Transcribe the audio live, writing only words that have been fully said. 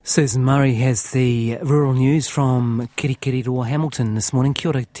Susan Murray has the rural news from Kirikiriroa Hamilton this morning.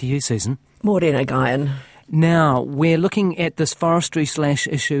 Kia ora to you, Susan. Morena, Guyan. Now, we're looking at this forestry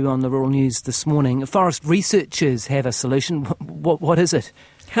issue on the rural news this morning. Forest researchers have a solution. What is it?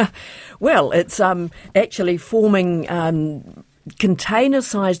 Well, it's actually forming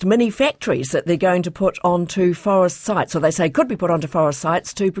container-sized mini factories that they're going to put onto forest sites, or they say could be put onto forest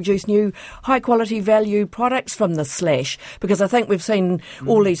sites to produce new high-quality value products from the slash. Because I think we've seen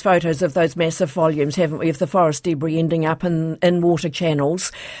all these photos of those massive volumes, haven't we, of the forest debris ending up in water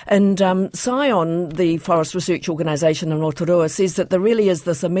channels. And Scion, the forest research organisation in Rotorua, says that there really is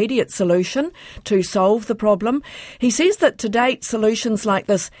this immediate solution to solve the problem. He says that to date, solutions like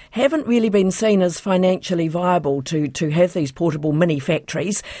this haven't really been seen as financially viable to have these portable mini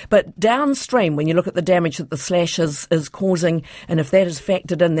factories, but downstream, when you look at the damage that the slash is causing, and if that is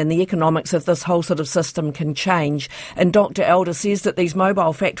factored in, then the economics of this whole sort of system can change. And Dr. Elder says that these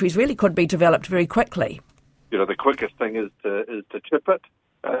mobile factories really could be developed very quickly. You know, the quickest thing is to chip it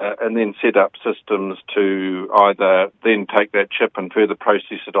and then set up systems to either then take that chip and further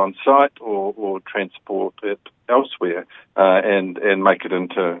process it on site or transport it elsewhere and make it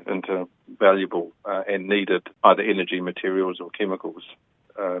into valuable and needed either energy materials or chemicals.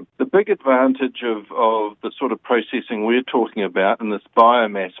 The big advantage of the sort of processing we're talking about in this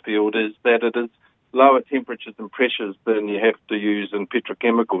biomass field is that it is lower temperatures and pressures than you have to use in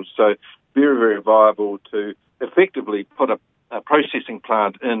petrochemicals. So very, very viable to effectively put a processing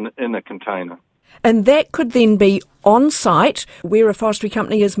plant in a container. And that could then be on-site where a forestry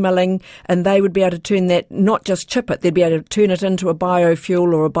company is milling, and they would be able to turn that, not just chip it, they'd be able to turn it into a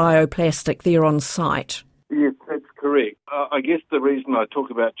biofuel or a bioplastic there on-site. Yes, that's correct. I guess the reason I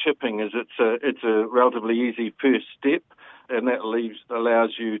talk about chipping is it's a relatively easy first step, and that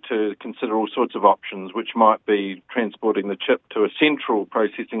allows you to consider all sorts of options, which might be transporting the chip to a central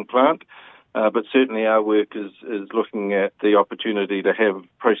processing plant. But certainly our work is looking at the opportunity to have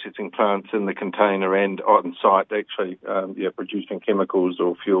processing plants in the container and on site actually producing chemicals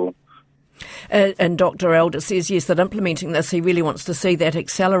or fuel. And Dr. Elder says, yes, that implementing this, he really wants to see that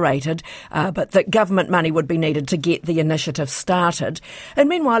accelerated, but that government money would be needed to get the initiative started. And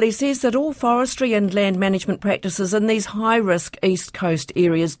meanwhile, he says that all forestry and land management practices in these high-risk East Coast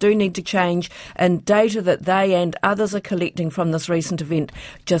areas do need to change, and data that they and others are collecting from this recent event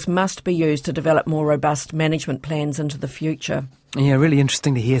just must be used to develop more robust management plans into the future. Yeah, really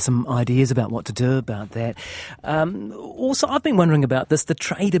interesting to hear some ideas about what to do about that. Also, I've been wondering about this, the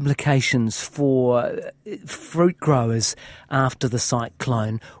trade implications for fruit growers after the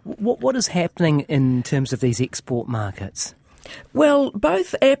cyclone. What is happening in terms of these export markets? Well,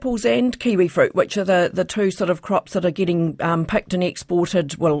 both apples and kiwi fruit, which are the two sort of crops that are getting picked and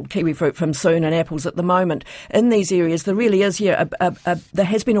exported, well, kiwi fruit from soon and apples at the moment, in these areas, there really is there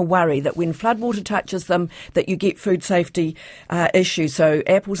has been a worry that when floodwater touches them, that you get food safety issues. So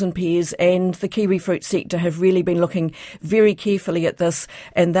apples and pears and the kiwi fruit sector have really been looking very carefully at this,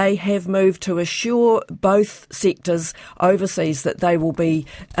 and they have moved to assure both sectors overseas that they will be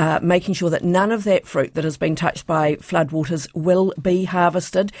making sure that none of that fruit that has been touched by floodwaters will be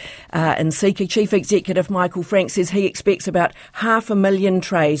harvested. And Seeka Chief Executive Michael Frank says he expects about 500,000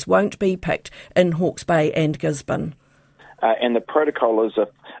 trays won't be picked in Hawke's Bay and Gisborne. And the protocol is if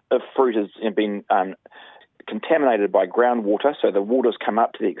fruit has been contaminated by groundwater, so the water's come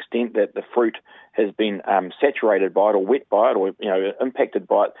up to the extent that the fruit has been saturated by it or wet by it or impacted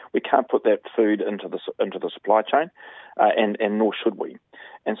by it, we can't put that food into the supply chain, and nor should we.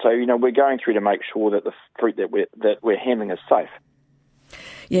 And so, we're going through to make sure that the fruit that we're handling is safe.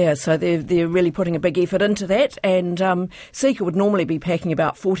 Yeah, so they're really putting a big effort into that, and Seeka would normally be packing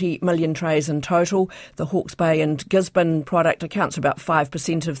about 40 million trays in total. The Hawke's Bay and Gisborne product accounts for about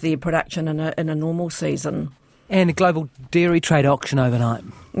 5% of their production in a normal season. And a global dairy trade auction overnight.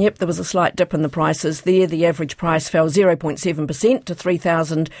 Yep, there was a slight dip in the prices there. The average price fell 0.7% to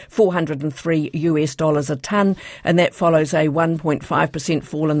 $3,403 a tonne, and that follows a 1.5%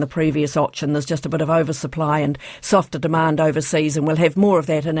 fall in the previous auction. There's just a bit of oversupply and softer demand overseas, and we'll have more of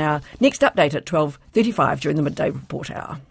that in our next update at 12:35 during the midday report hour.